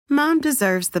Mom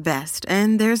deserves the best,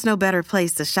 and there's no better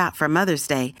place to shop for Mother's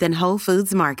Day than Whole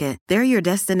Foods Market. They're your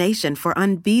destination for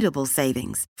unbeatable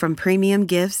savings, from premium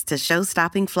gifts to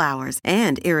show-stopping flowers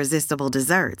and irresistible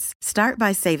desserts. Start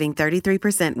by saving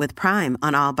 33% with Prime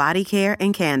on all body care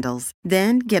and candles.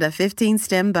 Then get a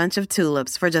 15-stem bunch of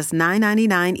tulips for just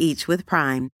 $9.99 each with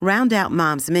Prime. Round out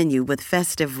Mom's menu with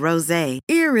festive rosé,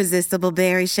 irresistible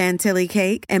berry chantilly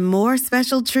cake, and more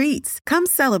special treats. Come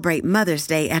celebrate Mother's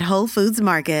Day at Whole Foods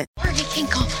Market. Barbie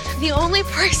Kinkle, the only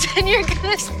person you're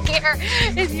gonna scare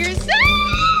is yourself!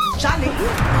 Charlie!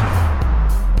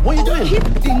 What are you doing? Keep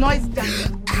the noise down.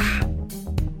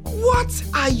 What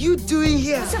are you doing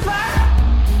here?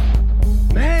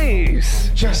 Maze!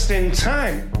 Just in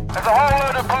time. There's a whole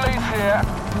load of police here.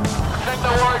 Think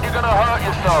they're worried you're gonna hurt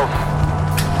yourself.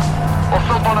 Or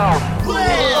someone else.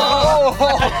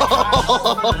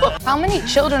 How many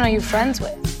children are you friends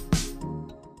with?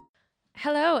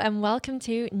 Hello and welcome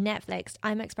to Netflix.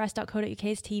 I'm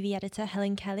Express.co.uk's TV editor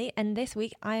Helen Kelly, and this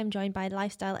week I am joined by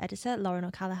lifestyle editor Lauren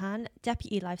O'Callaghan,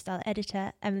 deputy lifestyle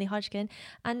editor Emily Hodgkin,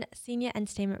 and senior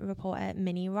entertainment reporter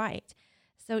Minnie Wright.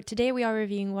 So today we are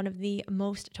reviewing one of the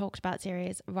most talked about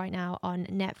series right now on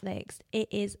Netflix. It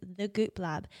is The Goop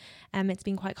Lab. It's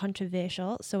been quite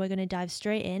controversial, so we're going to dive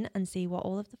straight in and see what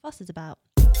all of the fuss is about.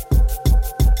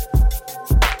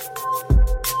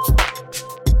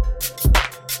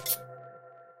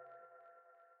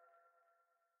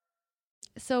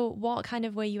 So what kind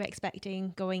of were you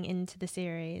expecting going into the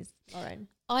series, Lauren?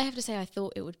 I have to say I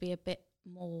thought it would be a bit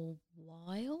more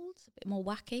wild, a bit more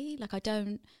wacky. Like I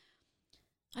don't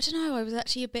know, I was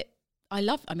actually I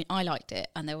liked it,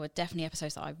 and there were definitely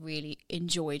episodes that I really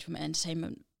enjoyed from an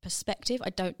entertainment perspective. I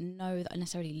don't know that I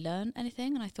necessarily learned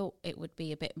anything, and I thought it would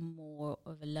be a bit more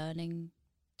of a learning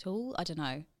tool. I don't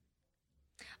know.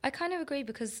 I kind of agree,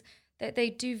 because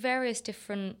they do various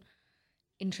different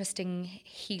interesting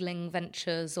healing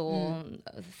ventures or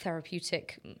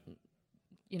therapeutic,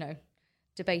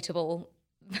 debatable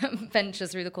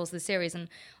ventures through the course of the series, and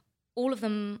all of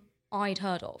them I'd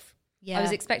heard of. Yeah. I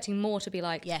was expecting more to be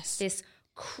like this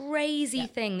crazy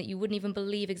thing that you wouldn't even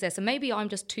believe exists. And maybe I'm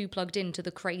just too plugged into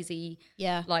the crazy,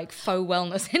 like faux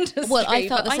wellness industry. Well, I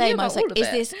felt the same. I was like,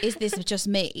 is this just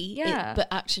me? Yeah. But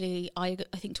actually, I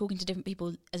think talking to different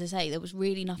people, as I say, there was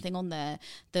really nothing on there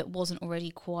that wasn't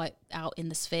already quite out in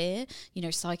the sphere.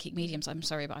 Psychic mediums. I'm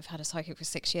sorry, but I've had a psychic for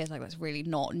 6 years. Like, that's really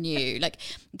not new. Like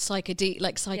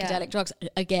psychedelic drugs,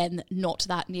 again, not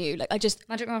that new. Like,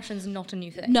 magic mushrooms, not a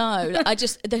new thing. No,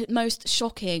 the most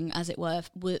shocking, as it were,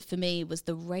 for me was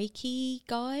the Reiki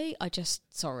guy. My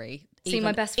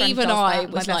best friend even does I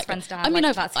that. was My like, best friend's dad, I mean,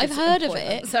 like, I've heard of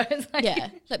it. So it's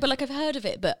like, I've heard of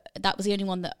it, but that was the only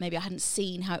one that maybe I hadn't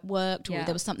seen how it worked, or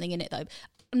there was something in it that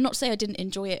I'm not saying I didn't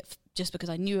enjoy it just because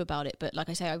I knew about it, but like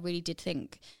I say, I really did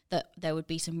think that there would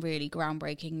be some really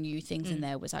groundbreaking new things in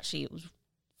there. It was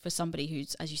for somebody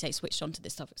who's, as you say, switched onto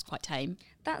this stuff, it's quite tame.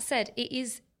 That said, it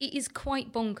is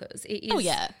quite bonkers. It is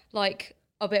like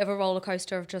a bit of a roller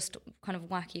coaster of just kind of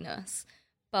wackiness.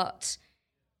 But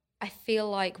I feel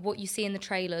like what you see in the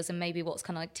trailers, and maybe what's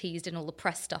kind of like teased in all the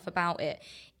press stuff about it,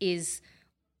 is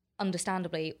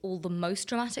understandably all the most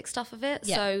dramatic stuff of it.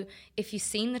 Yeah. So if you've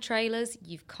seen the trailers,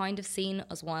 you've kind of seen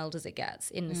as wild as it gets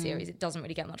in the series. It doesn't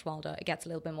really get much wilder. It gets a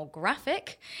little bit more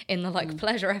graphic in the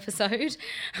pleasure episode.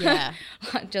 Yeah.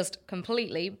 Just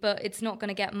completely. But it's not going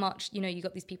to get much, you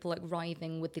got these people like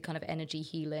writhing with the kind of energy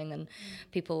healing and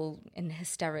people in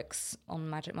hysterics on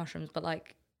magic mushrooms. But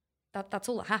like, that's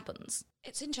all that happens.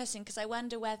 It's interesting because I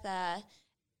wonder whether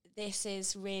this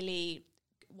is really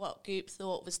what Goop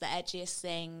thought was the edgiest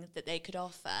thing that they could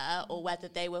offer, or whether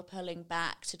they were pulling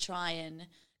back to try and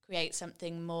create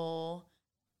something more,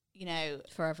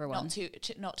 for everyone,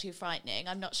 not too frightening.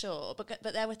 I'm not sure,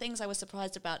 but there were things I was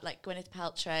surprised about, like Gwyneth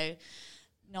Paltrow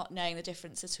not knowing the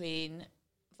difference between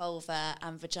vulva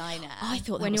and vagina. I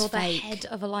thought that when was you're fake. The head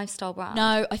of a lifestyle brand.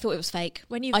 No, I thought it was fake.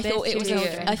 I thought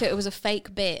it was a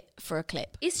fake bit for a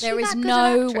clip. There is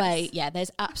no way. Yeah, there's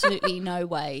absolutely no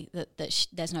way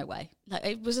there's no way. Like,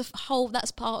 it was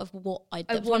that's part of what I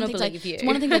want to believe you. It's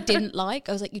one of the things I didn't like.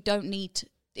 I was like, you don't need to.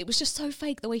 It was just so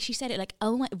fake the way she said it. Like,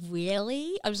 oh my,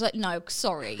 really? I was like, no,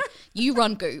 sorry. You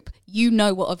run Goop. You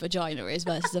know what a vagina is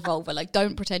versus a vulva. Like,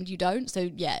 don't pretend you don't.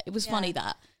 So yeah, it was funny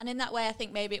that. And in that way, I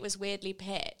think maybe it was weirdly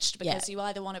pitched, because you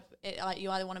either want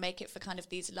to make it for kind of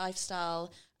these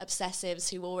lifestyle obsessives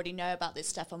who already know about this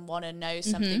stuff and want to know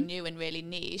something new and really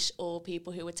niche, or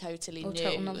people who are totally new.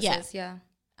 Total novices, yeah.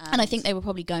 And I think they were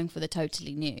probably going for the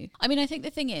totally new. I mean, I think the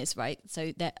thing is, right,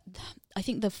 so that I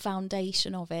think the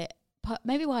foundation of it,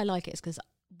 maybe why I like it is because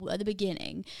at the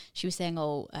beginning she was saying,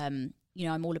 I'm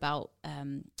all about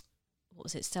what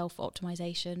was it,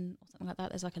 self-optimization or something like that.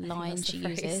 There's like a line she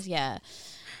uses. Yeah.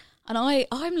 And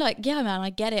I'm like, yeah, man, I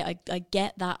get it. I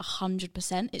get that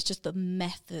 100%. It's just the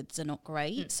methods are not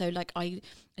great. So like, I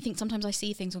think sometimes I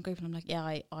see things on Goop and I'm like, yeah,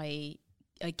 I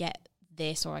get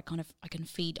this, or I can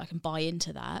buy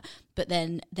into that. But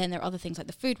then there are other things like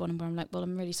the food one where I'm like, well,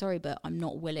 I'm really sorry, but I'm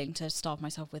not willing to starve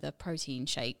myself with a protein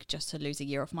shake just to lose a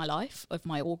year of my life, of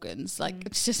my organs. Like,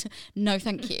 it's just, no,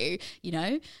 thank you, you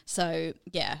know? So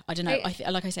yeah, I don't know.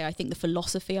 Like I say, I think the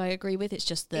philosophy I agree with. It's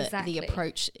just that the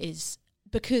approach is,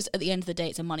 because at the end of the day,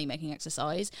 it's a money-making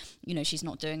exercise. You know, she's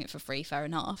not doing it for free, fair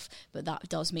enough. But that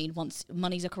does mean once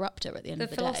money's a corrupter at the end of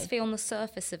the day. The philosophy on the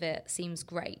surface of it seems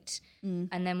great. And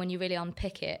then when you really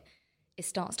unpick it, it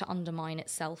starts to undermine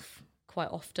itself quite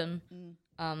often.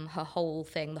 Her whole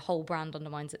thing, the whole brand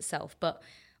undermines itself. But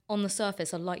on the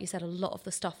surface, like you said, a lot of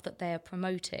the stuff that they're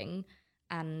promoting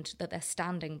and that they're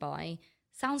standing by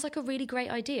sounds like a really great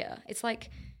idea. It's like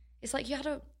you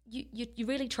had you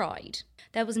really tried.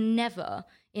 There was never,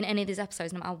 in any of these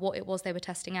episodes, no matter what it was they were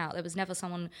testing out, there was never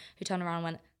someone who turned around and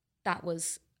went, that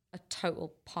was a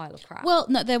total pile of crap. Well,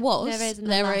 no, there was.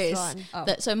 There is.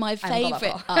 One. So my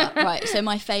favourite, so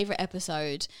my favourite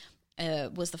episode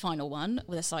was the final one,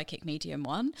 with a psychic medium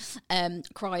one.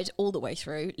 Cried all the way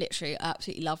through, literally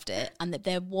absolutely loved it. And that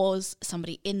there was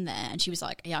somebody in there and she was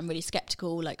like, yeah, I'm really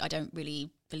sceptical, like I don't really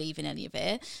believe in any of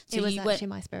it. So it was actually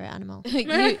my spirit animal.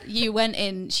 She went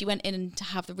in to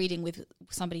have the reading with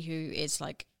somebody who is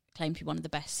like claimed to be one of the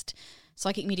best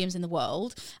psychic mediums in the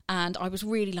world, and I was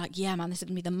really like, yeah man, this is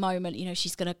gonna be the moment, you know,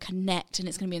 she's gonna connect and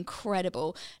it's gonna be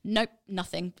incredible. Nope,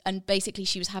 nothing. And basically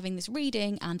she was having this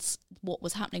reading, and what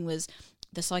was happening was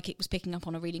the psychic was picking up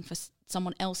on a reading for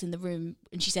someone else in the room,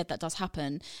 and she said that does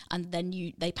happen. And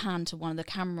then they panned to one of the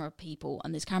camera people,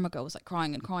 and this camera girl was like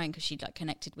crying because she'd like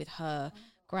connected with her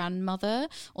grandmother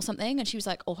or something, and she was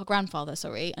like, or her grandfather,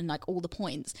 sorry, and like all the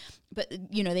points. But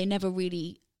you know, they never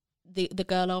really, the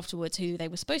girl afterwards who they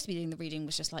were supposed to be doing the reading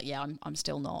was just like, yeah, I'm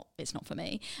still not, it's not for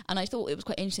me. And I thought it was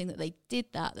quite interesting that they did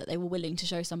that they were willing to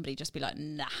show somebody just be like,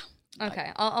 nah.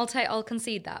 Okay, I'll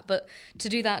concede that, but to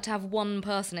do that, to have one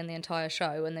person in the entire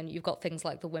show, and then you've got things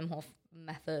like the Wim Hof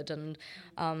method and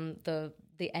the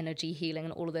energy healing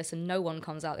and all of this, and no one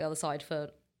comes out the other side for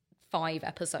 5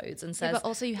 episodes and says, but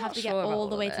also you have to get all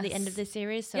the way to the end of the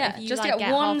series. So yeah, if you just like,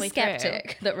 get one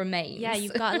skeptic that remains. Yeah,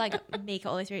 you've got to like make it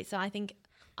all the way through. So I think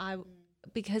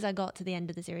because I got to the end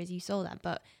of the series, you saw that,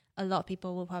 but a lot of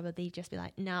people will probably just be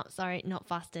like, no, sorry, not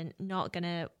fasting, not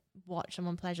gonna watch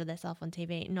someone pleasure themselves on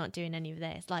TV, not doing any of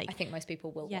this. Like, I think most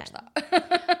people will watch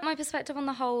that. My perspective on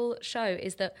the whole show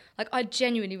is that, like, I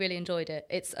genuinely really enjoyed it.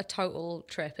 It's a total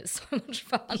trip. It's so much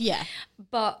fun. Yeah.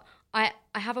 But I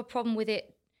have a problem with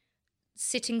it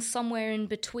sitting somewhere in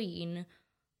between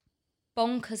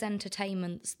bonkers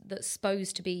entertainments that's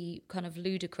supposed to be kind of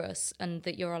ludicrous and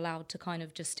that you're allowed to kind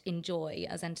of just enjoy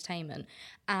as entertainment,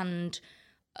 and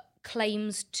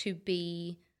claims to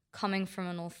be coming from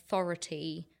an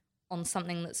authority on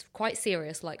something that's quite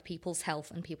serious, like people's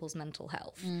health and people's mental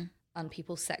health and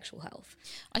people's sexual health.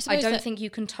 I don't think you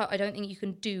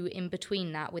can do in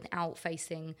between that without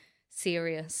facing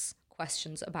serious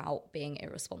questions about being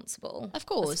irresponsible. Of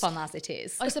course. As fun as it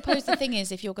is. I suppose the thing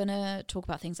is, if you're going to talk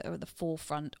about things that are at the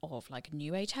forefront of like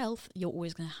new age health, you're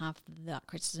always going to have that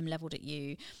criticism leveled at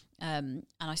you. And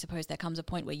I suppose there comes a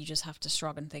point where you just have to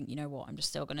shrug and think, you know what, I'm just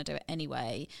still going to do it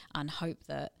anyway, and hope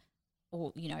that,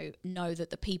 or, you know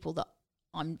that the people that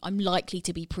I'm likely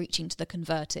to be preaching to the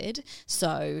converted.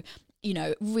 So, you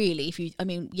know, really,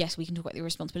 yes, we can talk about the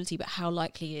irresponsibility, but how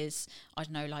likely is, I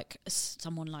don't know, like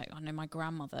someone like, I don't know, my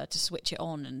grandmother to switch it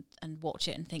on and watch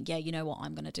it and think, yeah, you know what,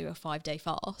 I'm going to do a 5-day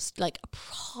fast? Like,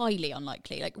 highly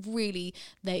unlikely. Like, really,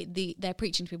 they're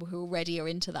preaching to people who already are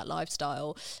into that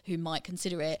lifestyle, who might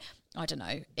consider it. I don't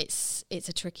know. It's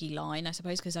a tricky line, I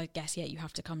suppose, because I guess, yeah, you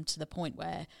have to come to the point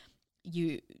where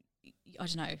I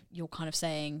don't know, you're kind of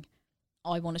saying,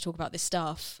 I want to talk about this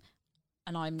stuff,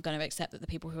 and I'm going to accept that the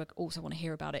people who also want to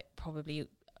hear about it probably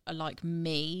are like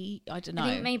me. I don't know. I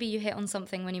think maybe you hit on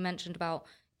something when you mentioned about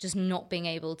just not being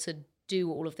able to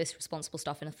do all of this responsible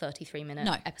stuff in a 33-minute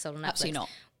episode on Netflix. Absolutely not.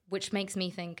 Which makes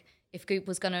me think, if Goop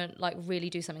was going to like really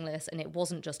do something like this, and it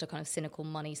wasn't just a kind of cynical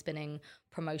money-spinning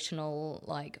promotional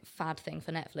like fad thing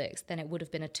for Netflix, then it would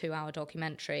have been a 2-hour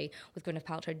documentary with Gwyneth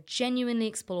Paltrow genuinely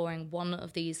exploring one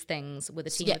of these things with a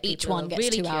team of people. Each one gets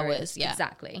really 2 hours. Yeah,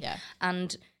 exactly. Yeah,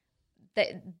 and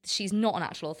she's not an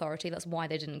actual authority. That's why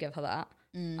they didn't give her that.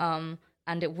 And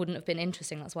it wouldn't have been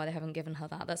interesting. That's why they haven't given her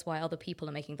that. That's why other people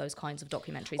are making those kinds of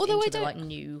documentaries. Although into the like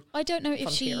new. I don't know if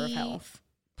she of health.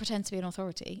 pretends to be an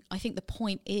authority. I think the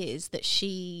point is that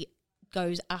she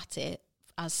goes at it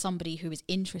as somebody who is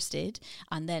interested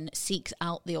and then seeks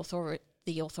out the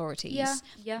authorities.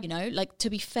 Yeah. You know, like, to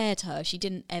be fair to her, she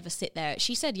didn't ever sit there.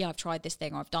 She said, yeah, I've tried this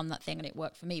thing or I've done that thing and it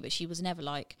worked for me, but she was never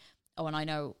like, oh, and I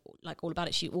know like all about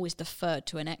it. She always deferred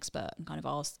to an expert and kind of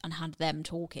asked and had them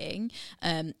talking.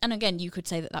 And again, you could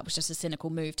say that was just a cynical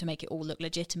move to make it all look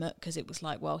legitimate, because it was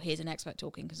like, well, here's an expert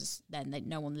talking, because then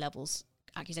no one levels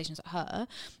accusations at her.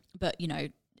 But, you know,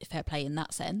 fair play in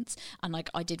that sense. And like,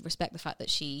 I did respect the fact that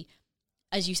she,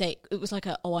 as you say, it was like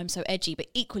I'm so edgy, but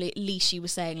equally at least she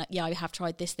was saying like, yeah, I have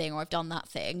tried this thing or I've done that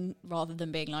thing, rather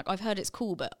than being like, I've heard it's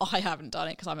cool, but I haven't done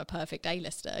it because I'm a perfect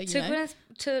A-lister.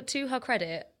 To her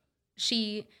credit,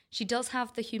 she does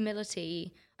have the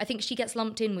humility. I think she gets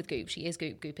lumped in with Goop. She is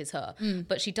Goop. Goop is her.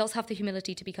 But she does have the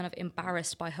humility to be kind of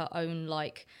embarrassed by her own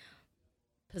like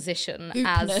position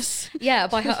goopness.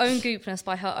 By her own goopness,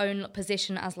 by her own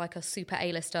position as like a super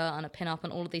A-lister and a pin-up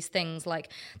and all of these things.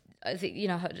 Like, you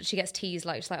know, she gets teased,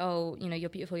 like, she's like, oh, you know, you're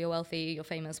beautiful, you're wealthy, you're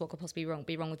famous, what could possibly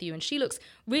be wrong with you? And she looks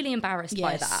really embarrassed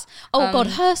by that. Oh God,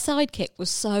 her sidekick was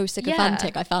so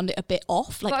sycophantic. I found it a bit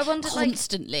off, like,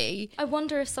 constantly. I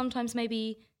wonder if sometimes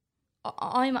maybe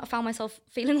I found myself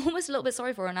feeling almost a little bit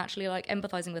sorry for her and actually like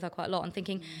empathizing with her quite a lot and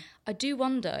thinking, I do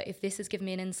wonder if this has given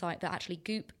me an insight that actually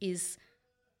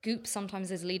Goop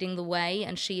sometimes is leading the way,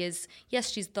 and she is,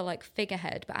 yes, she's the like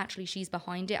figurehead, but actually she's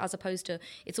behind it, as opposed to,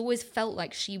 it's always felt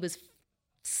like she was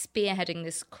spearheading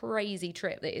this crazy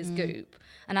trip that is Goop.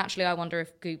 And actually I wonder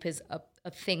if Goop is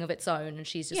a thing of its own and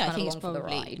she's just kind of along for the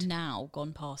ride. Now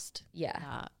gone past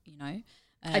that, you know.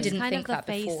 I didn't think that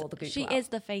before the Goop. She is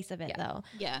the face of it though.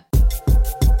 Yeah.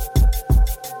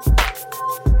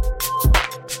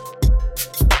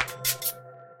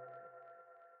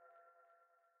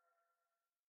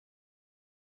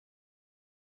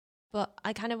 But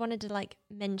I kind of wanted to like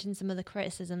mention some of the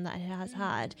criticism that it has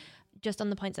had just on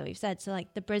the points that we've said. So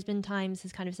like the Brisbane Times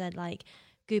has kind of said like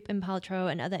Goop and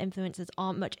Paltrow and other influencers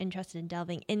aren't much interested in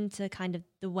delving into kind of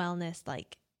the wellness,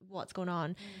 like what's going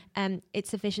on. It's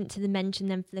sufficient to mention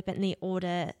them flippantly in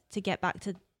order to get back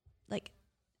to like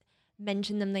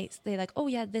mention them. They like, oh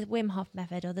yeah, the Wim Hof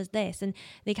method, or there's this, and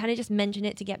they kind of just mention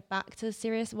it to get back to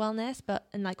serious wellness, but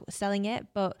and like selling it,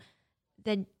 but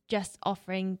they're just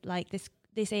offering like this.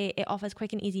 They say it offers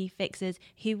quick and easy fixes.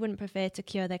 Who wouldn't prefer to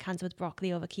cure their cancer with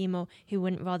broccoli over chemo? Who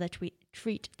wouldn't rather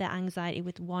treat their anxiety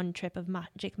with one trip of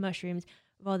magic mushrooms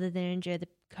rather than endure the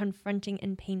confronting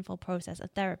and painful process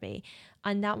of therapy?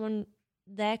 And that one,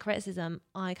 their criticism,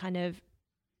 I kind of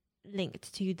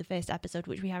linked to the first episode,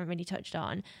 which we haven't really touched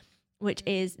on, which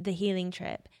is the healing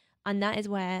trip. And that is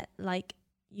where, like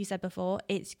you said before,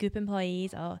 it's Goop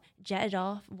employees are jetted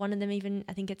off. One of them even,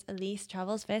 I think it's Elise,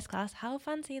 travels first class. How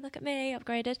fancy, look at me,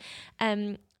 upgraded.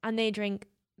 And they drink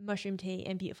mushroom tea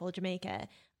in beautiful Jamaica.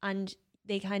 And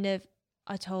they kind of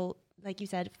are told, like you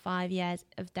said, 5 years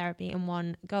of therapy in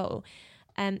one go.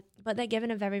 But they're given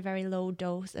a very, very low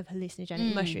dose of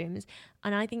hallucinogenic mushrooms.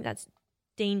 And I think that's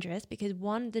dangerous because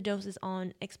one, the doses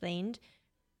aren't explained.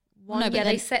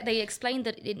 They explained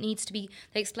that it needs to be.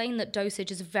 They explained that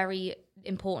dosage is very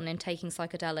important in taking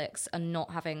psychedelics and not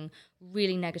having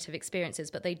really negative experiences.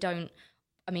 But they don't.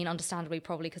 I mean, understandably,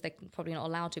 probably because they're probably not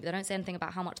allowed to. But they don't say anything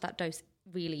about how much that dose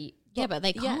really. Yeah, but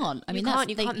they can't. I mean,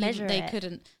 you can't measure they it.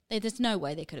 couldn't. There's no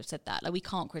way they could have said that. Like, we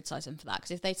can't criticize them for that,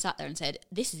 because if they sat there and said,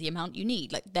 "This is the amount you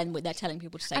need," like then they're telling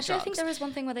people to say. Actually, drugs. I think there is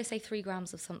one thing where they say 3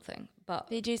 grams of something, but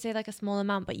they do say like a small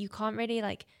amount, but you can't really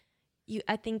like.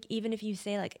 I think even if you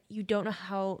say like you don't know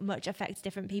how much affects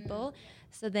different people,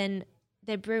 so then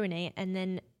they're brewing it and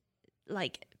then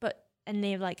like and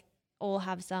they like all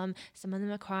have some of them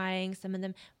are crying, some of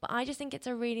them, but I just think it's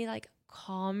a really like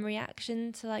calm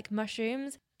reaction to like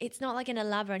mushrooms. It's not like in a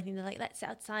lab or anything. They're like, let's sit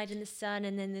outside in the sun,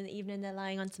 and then in the evening they're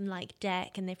lying on some like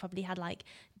deck and they've probably had like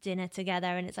dinner together,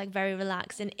 and it's like very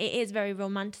relaxed and it is very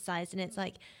romanticized, and it's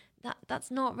like that's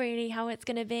not really how it's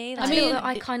going to be. Like, I mean,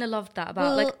 I kind of loved that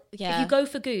about if you go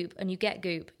for Goop and you get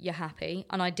Goop, you're happy.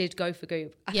 And I did go for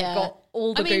Goop. I got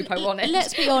all the Goop I wanted.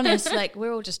 Let's be honest, like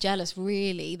we're all just jealous,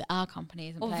 really, that our company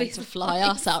isn't planning to fly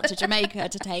us out to Jamaica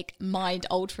to take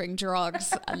mind-altering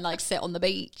drugs and like sit on the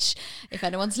beach. If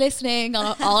anyone's listening,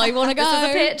 I want to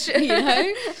go. This is a pitch, you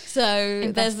know.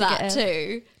 So there's that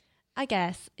too. I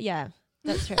guess, yeah.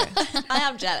 That's true. I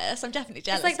am jealous. I'm definitely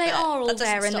jealous. It's like they are all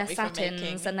there in their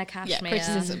satins and their cashmere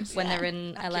when they're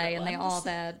in LA, and they are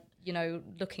there, you know,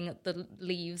 looking at the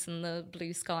leaves and the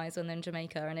blue skies when they're in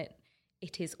Jamaica, and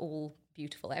it is all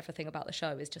beautiful. Everything about the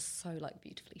show is just so like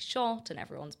beautifully shot, and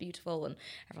everyone's beautiful, and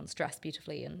everyone's dressed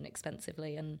beautifully and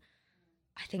expensively, and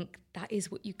I think that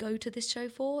is what you go to this show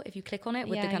for. If you click on it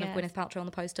with the kind of Gwyneth Paltrow on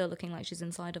the poster looking like she's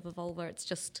inside of a vulva, it's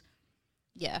just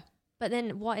But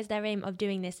then what is their aim of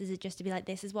doing this? Is it just to be like,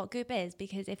 this is what Goop is?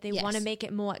 Because if they want to make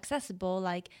it more accessible,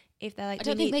 like if they're like, I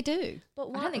don't think they do.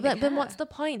 But then what's the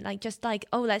point? Like, just like,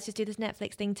 oh, let's just do this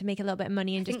Netflix thing to make a little bit of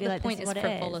money and just be like, this is what it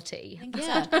is. Frivolity.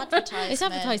 Yeah, it's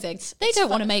advertising. They don't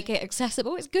want to make it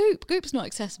accessible. It's Goop. Goop's not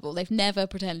accessible. They've never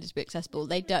pretended to be accessible.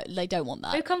 They don't want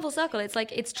that. They've come full circle. It's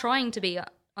like it's trying to be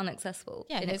unaccessible.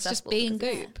 Yeah, it's just being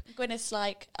Goop. Gwyneth's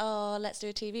like, oh, let's do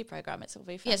a TV programme. It's all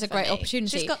very fun. Yeah, it's a great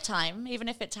opportunity. She's got time, even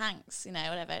if it tanks, you know,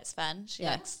 whatever, it's fun. She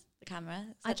likes the camera.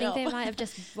 I think they might have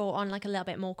just brought on like a little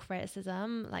bit more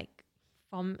criticism, like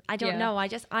from, I don't know. I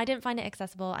didn't find it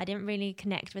accessible. I didn't really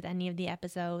connect with any of the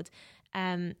episodes.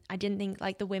 I didn't think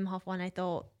like the Wim Hof one, I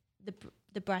thought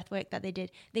the breath work that they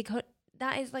did,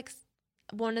 that is like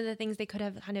one of the things they could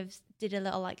have kind of did a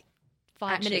little like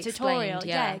 5-minute tutorial,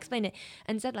 explain it,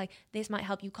 and said like, this might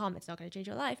help you calm. It's not going to change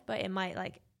your life, but it might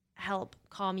like help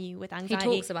calm you with anxiety.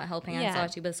 He talks about helping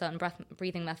anxiety with a certain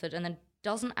breathing method, and then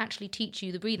doesn't actually teach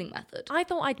you the breathing method. I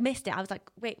thought I'd missed it. I was like,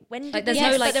 wait, when did there's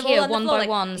no like here one by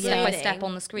one, step by step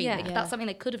on the screen. Yeah. Like, that's something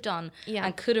they could have done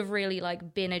and could have really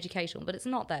like been educational, but it's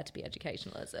not there to be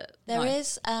educational, is it? There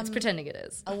is it's pretending it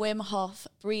is. A Wim Hof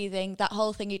breathing, that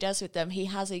whole thing he does with them. He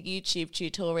has a YouTube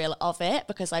tutorial of it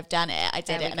because I've done it. I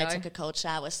did it and I took a cold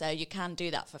shower, so you can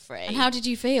do that for free. And how did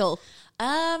you feel?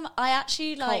 I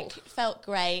actually felt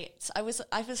great. I was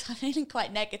feeling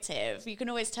quite negative. You can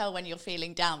always tell when you're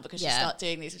feeling down because you start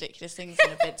doing these ridiculous things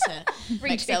in a bit to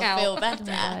make yourself feel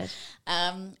better.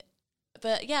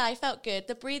 But yeah, I felt good.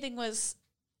 The breathing was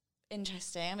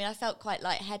interesting. I mean, I felt quite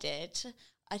lightheaded.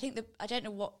 I think I don't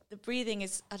know what the breathing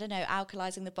is. I don't know,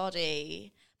 alkalizing the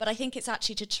body. But I think it's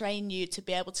actually to train you to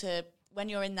be able to, when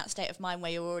you're in that state of mind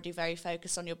where you're already very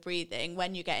focused on your breathing,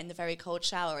 when you get in the very cold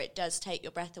shower, it does take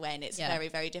your breath away and it's very,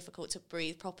 very difficult to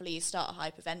breathe properly. You start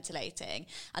hyperventilating.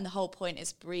 And the whole point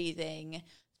is breathing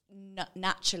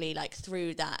naturally, like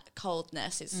through that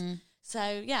coldness.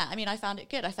 So, yeah, I mean, I found it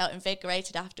good. I felt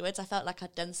invigorated afterwards. I felt like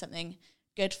I'd done something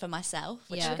good for myself,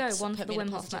 which one for the Wim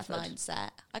Hof method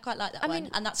mindset. I quite like that one,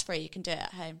 and that's free. You can do it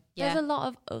at home. There's a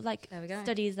lot of like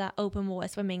studies that open water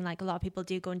swimming, like a lot of people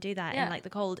do go and do that in like the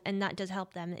cold, and that does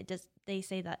help them. They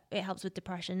say that it helps with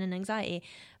depression and anxiety,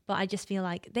 but I just feel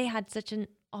like they had such an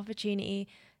opportunity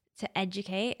to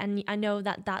educate, and I know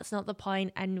that that's not the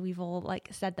point, and we've all like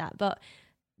said that, but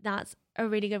that's a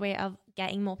really good way of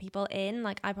getting more people in.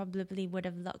 Like, I probably would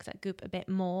have looked at Goop a bit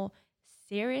more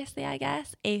seriously, I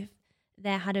guess, if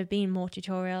there had have been more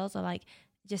tutorials or like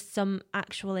just some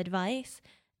actual advice.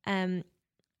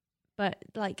 But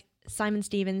like Simon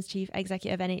Stevens, Chief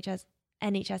Executive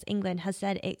NHS England, has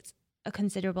said it's a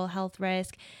considerable health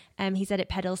risk. He said it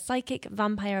peddles psychic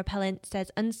vampire repellent,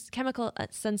 says chemical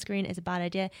sunscreen is a bad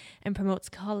idea, and promotes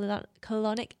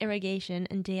colonic irrigation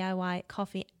and DIY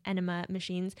coffee enema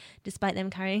machines, despite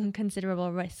them carrying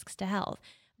considerable risks to health.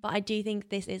 But I do think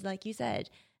this is, like you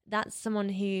said, that's someone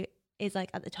who is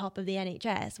like at the top of the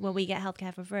NHS where we get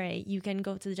healthcare for free. You can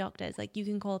go to the doctors, like you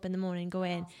can call up in the morning, go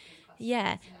in,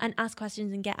 and ask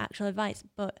questions and get actual advice.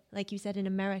 But like you said, in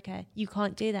America, you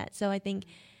can't do that. So I think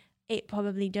it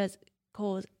probably does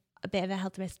cause a bit of a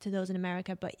health risk to those in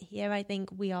America. But here, I think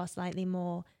we are slightly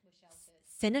more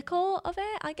cynical of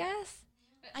it, I guess.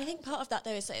 I think part of that,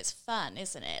 though, is that it's fun,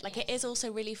 isn't it? Like, it is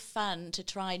also really fun to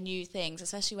try new things,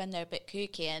 especially when they're a bit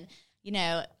kooky. And, you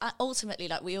know, ultimately,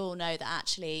 like, we all know that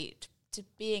actually to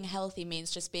being healthy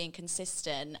means just being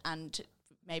consistent and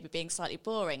maybe being slightly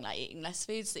boring, like eating less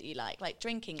foods that you like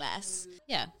drinking less.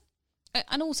 Yeah.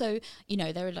 And also, you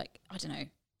know, there are like, I don't know,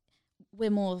 we're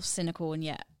more cynical, and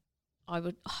yet I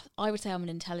would say I'm an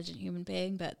intelligent human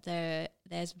being, but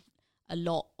there's a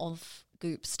lot of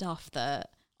Goop stuff that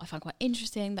I find quite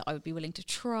interesting that I would be willing to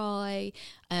try,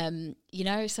 you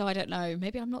know, so I don't know,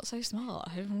 maybe I'm not so smart.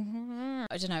 I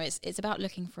don't know, it's about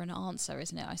looking for an answer,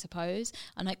 isn't it, I suppose?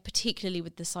 And like particularly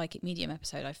with the Psychic Medium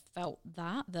episode, I felt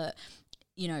that,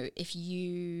 you know, if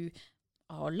you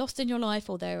are lost in your life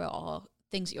or there are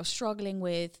things that you're struggling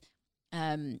with,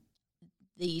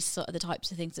 these sort of the types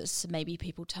of things that maybe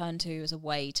people turn to as a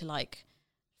way to like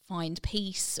find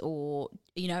peace, or,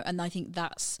 you know, and I think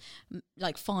that's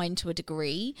like fine to a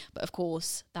degree, but of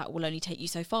course that will only take you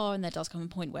so far, and there does come a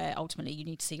point where ultimately you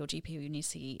need to see your GP or you need to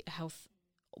see a health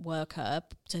worker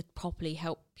to properly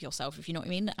help yourself, if you know what I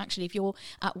mean. Actually, if you're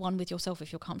at one with yourself,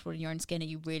 if you're comfortable in your own skin, are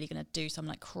you really going to do some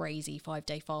like crazy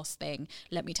 5-day fast thing?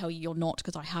 Let me tell you, you're not,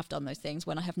 because I have done those things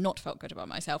when I have not felt good about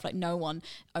myself. Like, no one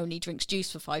only drinks juice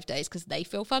for 5 days because they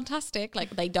feel fantastic.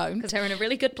 Like, they don't, because they're in a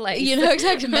really good place, you know.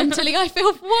 Exactly. Mentally I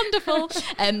feel wonderful.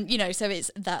 You know, so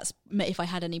that's if I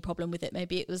had any problem with it,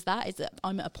 maybe it was that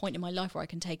I'm at a point in my life where I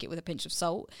can take it with a pinch of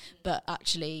salt. But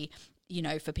actually, you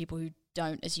know, for people who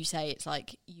don't, as you say, it's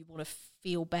like you want to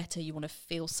feel better, you want to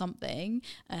feel something,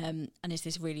 and is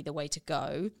this really the way to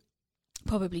go?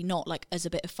 Probably not, like as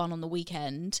a bit of fun on the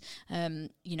weekend.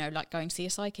 You know, like going to see a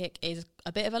psychic is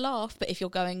a bit of a laugh, but if you're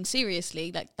going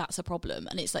seriously, like that's a problem.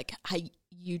 And it's like, hey,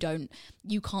 you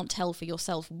can't tell for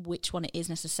yourself which one it is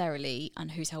necessarily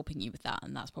and who's helping you with that.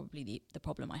 And that's probably the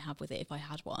problem I have with it if I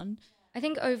had one. I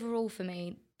think overall for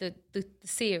me, the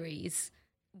series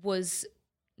was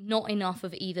not enough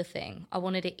of either thing. I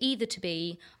wanted it either to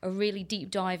be a really deep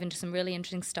dive into some really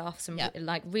interesting stuff,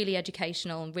 like really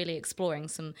educational and really exploring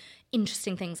some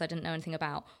interesting things I didn't know anything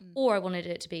about, or I wanted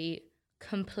it to be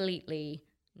completely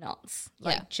nuts,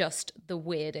 like just the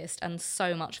weirdest and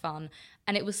so much fun.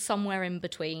 And it was somewhere in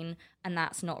between, and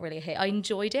that's not really a hit. I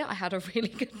enjoyed it. I had a really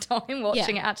good time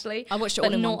watching it, actually. I watched it but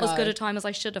all in not one as go. good a time as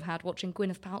I should have had watching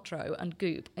Gwyneth Paltrow and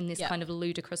Goop in this kind of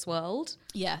ludicrous world.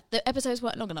 Yeah, the episodes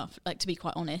weren't long enough, like, to be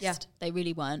quite honest. Yeah. They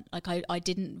really weren't. Like, I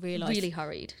didn't realise... Really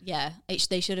hurried. Yeah,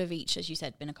 they should have each, as you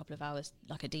said, been a couple of hours,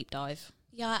 like a deep dive.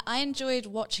 Yeah, I enjoyed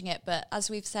watching it, but as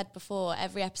we've said before,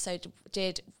 every episode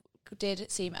did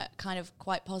seem kind of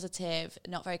quite positive,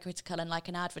 not very critical, and like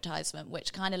an advertisement,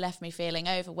 which kind of left me feeling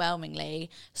overwhelmingly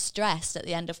stressed at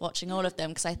the end of watching all of them,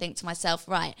 because I think to myself,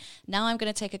 right, now I'm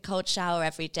going to take a cold shower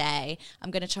every day,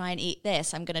 I'm going to try and eat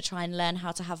this, I'm going to try and learn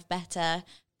how to have better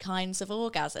kinds of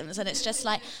orgasms, and it's just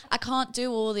like, I can't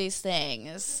do all these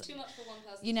things. Too much for one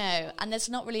person. You know, and there's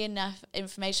not really enough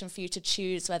information for you to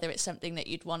choose whether it's something that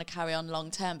you'd want to carry on long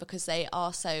term, because they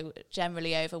are so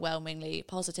generally overwhelmingly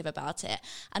positive about it.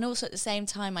 And also at the same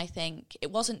time, I think it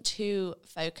wasn't too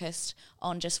focused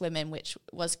on just women, which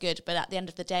was good, but at the end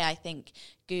of the day, I think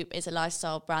Goop is a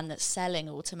lifestyle brand that's selling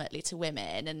ultimately to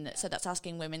women, and so that's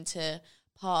asking women to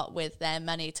part with their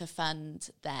money to fund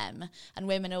them, and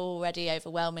women already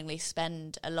overwhelmingly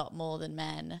spend a lot more than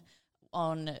men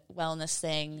on wellness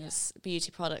things, beauty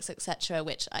products, etc.,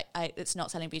 which I it's not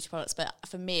selling beauty products, but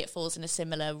for me it falls in a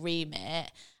similar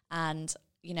remit. And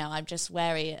you know, I'm just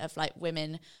wary of like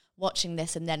women watching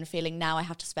this and then feeling, now I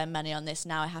have to spend money on this,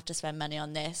 now I have to spend money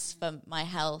on this for my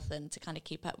health and to kind of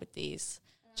keep up with these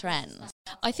trends.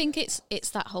 I think it's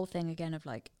that whole thing again of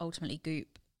like, ultimately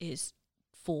Goop is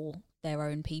for their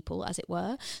own people, as it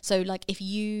were. So like, if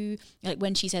you, like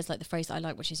when she says like the phrase that I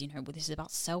like, which is, you know, well, this is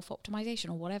about self-optimization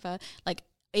or whatever, like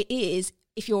it is,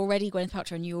 if you're already Gwyneth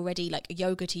Paltrow and you already, like,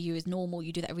 yoga to you is normal,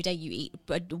 you do that every day, you eat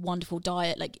a wonderful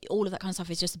diet, like all of that kind of stuff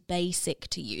is just basic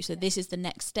to you. So this is the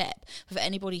next step. But for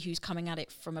anybody who's coming at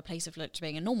it from a place of like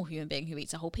being a normal human being who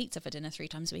eats a whole pizza for dinner 3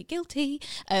 times a week, guilty,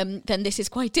 then this is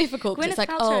quite difficult. Gwyneth it's like,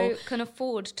 Paltrow can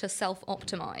afford to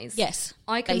self-optimize. Yes,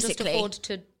 I can basically just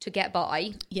afford to get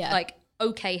by. Yeah. Like,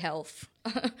 okay health,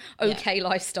 okay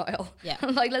lifestyle. Yeah.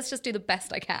 Like, let's just do the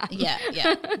best I can.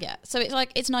 Yeah. So it's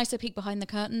like, it's nice to peek behind the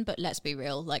curtain, but let's be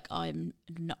real. Like, I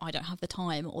don't have the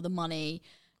time or the money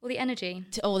or the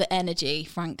energy,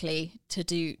 frankly, to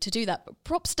do that. But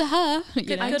props to her.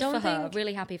 Good for her.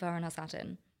 Really happy for her and her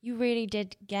satin. You really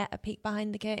did get a peek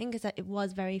behind the curtain, because it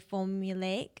was very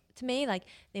formulaic to me. Like,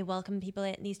 they welcomed people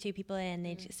in, these 2 people in,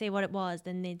 they'd say what it was,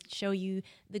 then they'd show you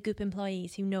the Goop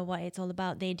employees who know what it's all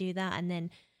about. They do that, and then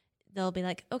they'll be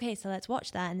like, okay, so let's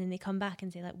watch that. And then they come back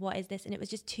and say, like, what is this? And it was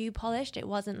just too polished. It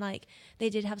wasn't like, they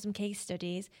did have some case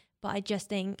studies, but I just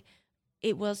think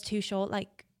it was too short.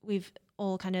 Like we've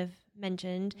all kind of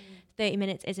mentioned, 30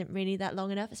 minutes isn't really that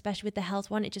long enough, especially with the health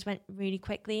one. It just went really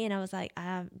quickly, and I was like, I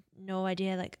have no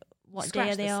idea like what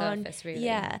day are they on. Really.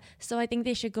 Yeah, so I think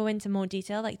they should go into more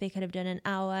detail. Like, they could have done an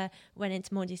hour, went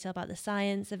into more detail about the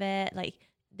science of it. Like,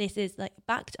 this is like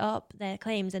backed up their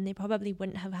claims, and they probably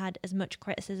wouldn't have had as much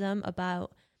criticism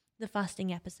about the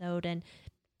fasting episode and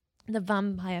the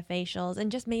vampire facials,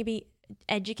 and just maybe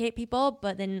educate people,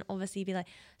 but then obviously be like,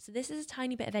 so this is a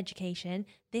tiny bit of education,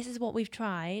 this is what we've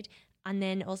tried, and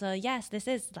then also, yes, this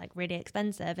is like really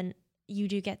expensive, and you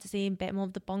do get to see a bit more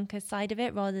of the bonkers side of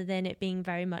it, rather than it being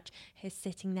very much her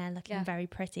sitting there looking very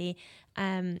pretty.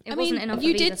 It wasn't enough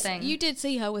you of did, either thing. You did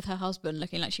see her with her husband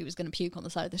looking like she was going to puke on the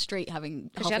side of the street,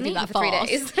 having she hadn't half eaten that for 3 fast.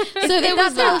 days. So there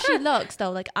was how she looks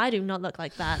though. Like, I do not look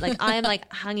like that. Like, I am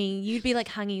like hanging. You'd be like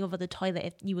hanging over the toilet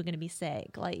if you were going to be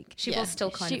sick. Like, she was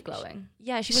still kind of glowing.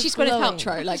 Yeah, she was. She's glowing. Gwyneth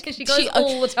Paltrow. Like, she goes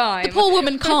all the time. The poor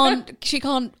woman can't. She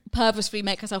can't purposefully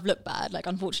make herself look bad. Like,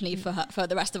 unfortunately for her, for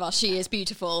the rest of us, she is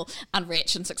beautiful and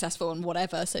rich and successful and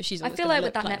whatever. So she's. I feel like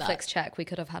with that Netflix check, we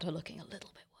could have had her looking a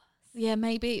little bit worse. Yeah,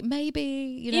 maybe.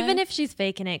 You know? Even if she's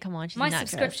faking it, come on, she's my an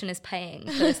actress. subscription is paying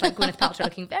for this, like Gwyneth Paltrow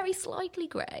looking very slightly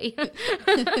grey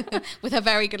with her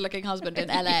very good-looking husband in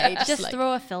LA. Just like,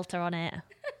 throw a filter on it.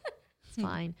 It's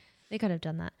fine. They could have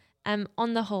done that.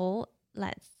 On the whole,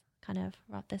 let's kind of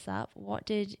wrap this up. What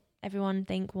did everyone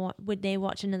think, what would they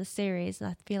watch another series? And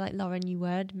I feel like, Lauren, you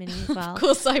would, Minnie as well. Of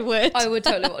course I would. I would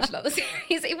totally watch another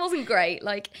series. It wasn't great.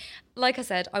 Like I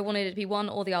said, I wanted it to be one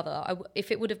or the other.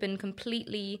 If it would have been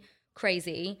completely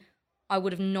crazy, I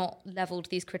would have not leveled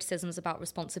these criticisms about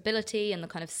responsibility and the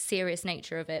kind of serious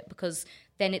nature of it, because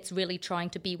then it's really trying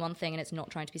to be one thing and it's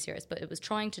not trying to be serious. But it was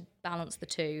trying to balance the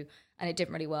two, and it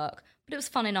didn't really work. But it was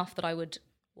fun enough that I would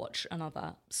watch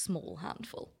another small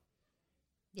handful.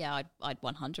 Yeah, I'd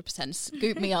 100%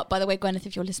 scoop me up. By the way, Gwyneth,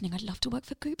 if you're listening, I'd love to work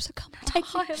for Goop, so come take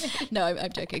me. No, I'm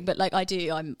joking. But like I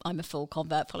do, I'm a full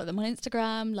convert. Follow them on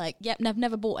Instagram. Like, yep,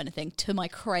 never bought anything to my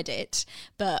credit,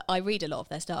 but I read a lot of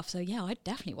their stuff. So yeah, I'd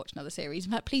definitely watch another series.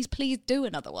 In fact, please do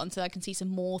another one so I can see some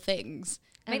more things.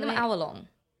 Make them an hour long.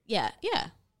 Yeah.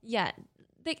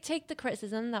 They take the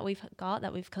criticism that we've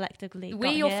collectively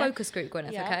We're your focus group, Gwyneth,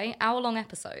 okay? Hour-long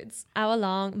episodes.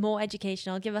 Hour-long, more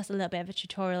educational. Give us a little bit of a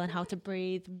tutorial on how to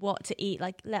breathe, what to eat.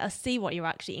 Like, let us see what you're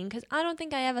actually eating. Because I don't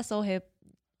think I ever saw her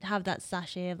have that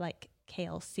sachet of, like,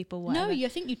 kale soup or whatever. No, I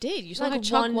think you did. You saw her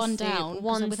chug one down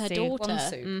with her daughter. One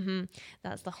soup. Mm-hmm.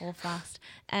 That's the whole fast.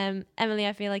 Emily,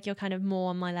 I feel like you're kind of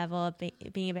more on my level of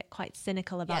being a bit quite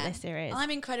cynical about this series.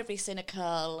 I'm incredibly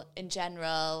cynical in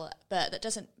general, but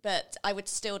but I would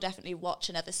still definitely watch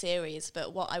another series.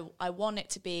 But what I want it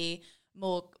to be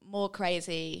more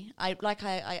crazy. I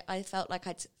felt like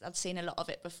I'd seen a lot of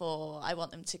it before. I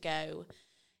want them to go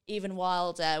even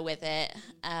wilder with it,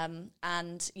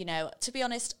 and you know, to be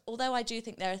honest, although I do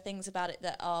think there are things about it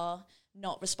that are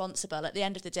not responsible, at the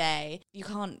end of the day you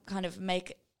can't kind of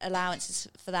make allowances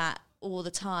for that all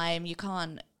the time. You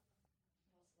can't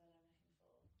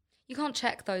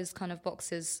check those kind of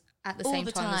boxes at the all same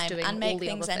the time as doing and make all the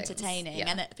things other entertaining. Yeah.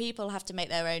 And people have to make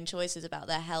their own choices about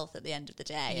their health at the end of the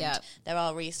day. Yeah. And there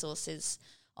are resources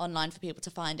online for people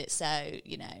to find it. So,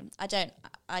 you know, I don't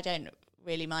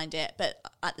really mind it, but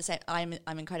at the same, I'm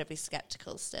incredibly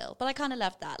skeptical still. But I kind of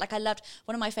loved that. Like, I loved,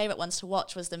 one of my favourite ones to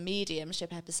watch was the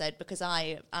mediumship episode, because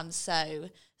I am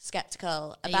so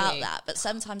skeptical about that. But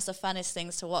sometimes the funnest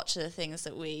things to watch are the things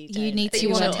that we you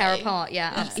want to tear apart.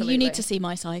 Yeah, absolutely. You need to see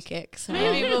my psychic. So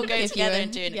maybe we'll go together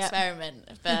and do an experiment.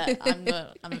 But I'm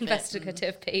a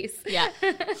investigative piece. Yeah,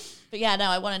 but yeah, no,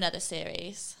 I want another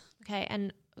series. Okay,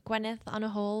 and Gwyneth, on a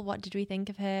whole, what did we think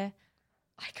of her?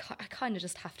 I kind of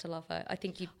just have to love her. I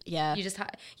think you just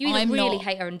you I'm either really not,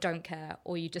 hate her and don't care,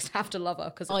 or you just have to love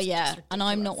her because and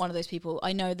I'm not one of those people.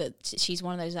 I know that she's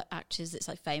one of those actors that's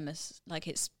like famous, like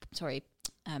it's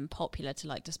popular to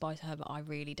like despise her, but I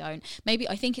really don't. Maybe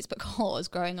I think it's because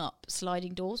growing up,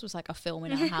 Sliding Doors was like a film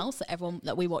in our house that everyone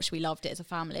that we watched, we loved it as a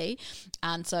family,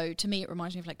 and so to me it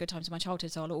reminds me of like good times in my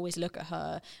childhood. So I'll always look at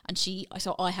her, and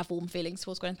so I have warm feelings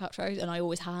towards Gwyneth Paltrow, and I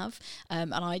always have.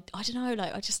 And I don't know,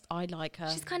 like I like her.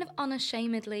 She's kind of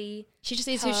unashamedly. She just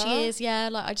is who she is. Yeah,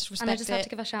 like I just respect it. And I just have to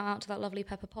give a shout out to that lovely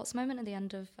Pepper Potts moment at the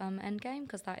end of Endgame,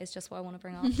 because that is just what I want to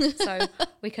bring up. So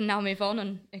we can now move on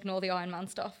and ignore the Iron Man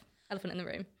stuff. Elephant in the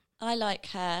room. I like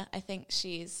her. I think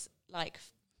she's like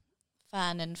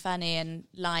fun and funny and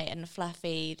light and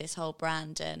fluffy, this whole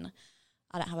brand, and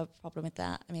I don't have a problem with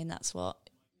that. I mean, that's what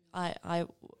I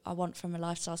want from a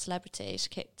lifestyle celebrity.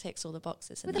 She ticks all the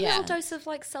boxes. With a little dose of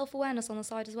like self-awareness on the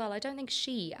side as well. I don't think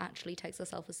she actually takes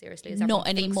herself as seriously as not everyone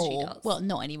anymore. Thinks she does. Well,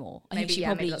 not anymore. I maybe, think she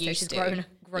probably maybe used she's to.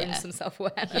 grown some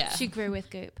self-awareness. Yeah. She grew with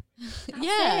Goop.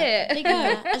 There you go.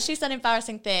 And she's done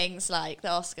embarrassing things like the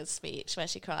Oscars speech where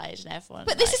she cried and everyone.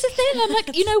 But this is the thing. I'm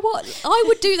like, you know what? I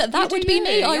would do that. That would be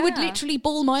me. I would literally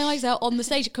bawl my eyes out on the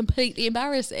stage, completely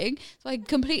embarrassing. So I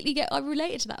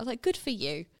related to that. I was like, good for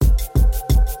you.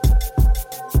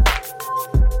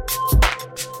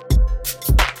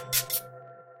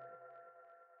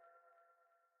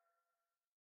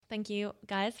 Thank you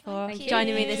guys for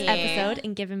joining me this episode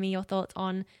and giving me your thoughts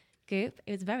on Goop.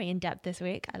 It was very in-depth this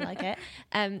week. I like it.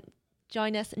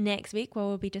 Join us next week where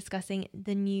we'll be discussing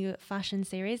the new fashion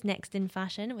series, Next in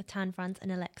Fashion, with Tan France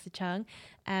and Alexa Chung.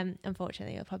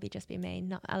 Unfortunately, it'll probably just be me.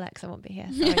 Not Alexa won't be here.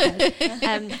 Sorry,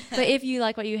 guys. But if you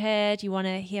like what you heard, you want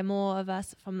to hear more of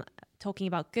us from talking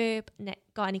about Goop,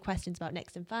 got any questions about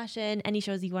Next in Fashion, any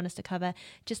shows you want us to cover,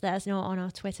 just let us know on our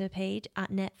Twitter page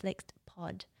at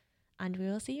NetflixPod. And we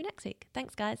will see you next week.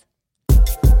 Thanks, guys.